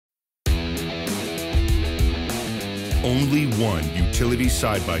Only one utility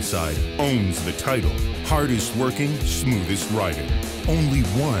side-by-side owns the title. Hardest working, smoothest riding. Only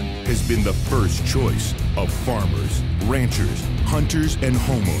one has been the first choice of farmers, ranchers, hunters, and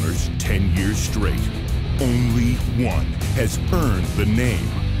homeowners 10 years straight. Only one has earned the name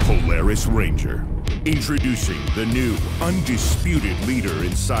Polaris Ranger. Introducing the new, undisputed leader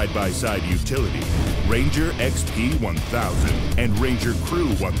in side-by-side utility, Ranger XP 1000 and Ranger Crew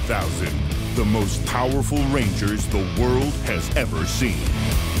 1000, the most powerful Rangers the world has ever seen.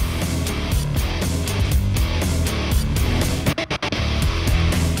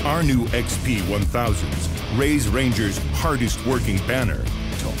 Our new XP 1000s raise Ranger's hardest working banner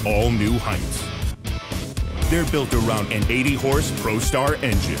to all new heights. They're built around an 80-horse ProStar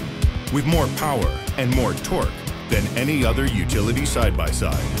engine with more power and more torque than any other utility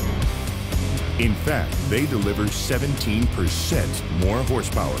side-by-side. In fact, they deliver 17% more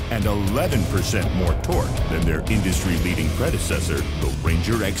horsepower and 11% more torque than their industry-leading predecessor, the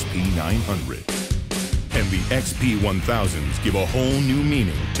Ranger XP 900. And the XP 1000s give a whole new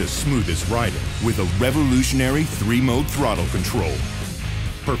meaning to smoothest riding with a revolutionary 3-mode throttle control.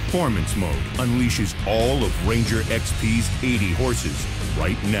 Performance mode unleashes all of Ranger XP's 80 horses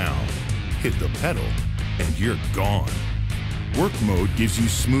right now. Hit the pedal and you're gone. Work mode gives you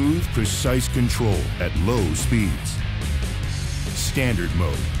smooth, precise control at low speeds. Standard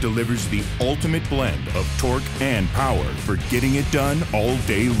mode delivers the ultimate blend of torque and power for getting it done all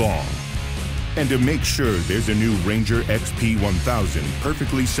day long. And to make sure there's a new Ranger XP 1000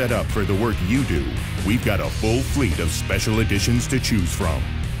 perfectly set up for the work you do, we've got a full fleet of special editions to choose from.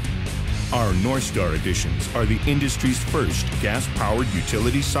 Our North Star editions are the industry's first gas-powered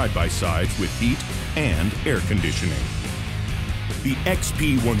utility side-by-sides with heat and air conditioning. The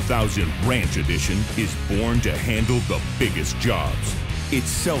XP 1000 Ranch Edition is born to handle the biggest jobs. Its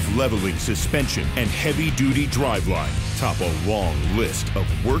self-leveling suspension and heavy-duty driveline top a long list of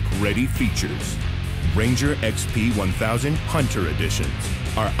work-ready features. Ranger XP 1000 Hunter Editions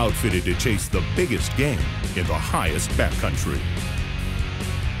are outfitted to chase the biggest game in the highest backcountry.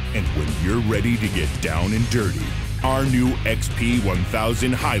 And when you're ready to get down and dirty, our new XP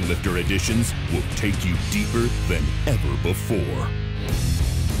 1000 Highlifter Editions will take you deeper than ever before.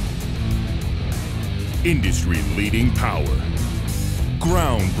 Industry-leading power.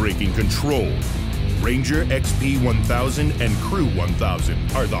 Groundbreaking control. Ranger XP 1000 and Crew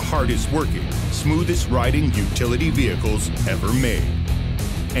 1000 are the hardest working, smoothest riding utility vehicles ever made.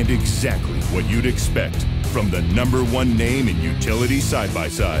 And exactly what you'd expect from the #1 name in utility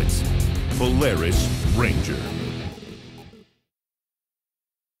side-by-sides, Polaris Ranger.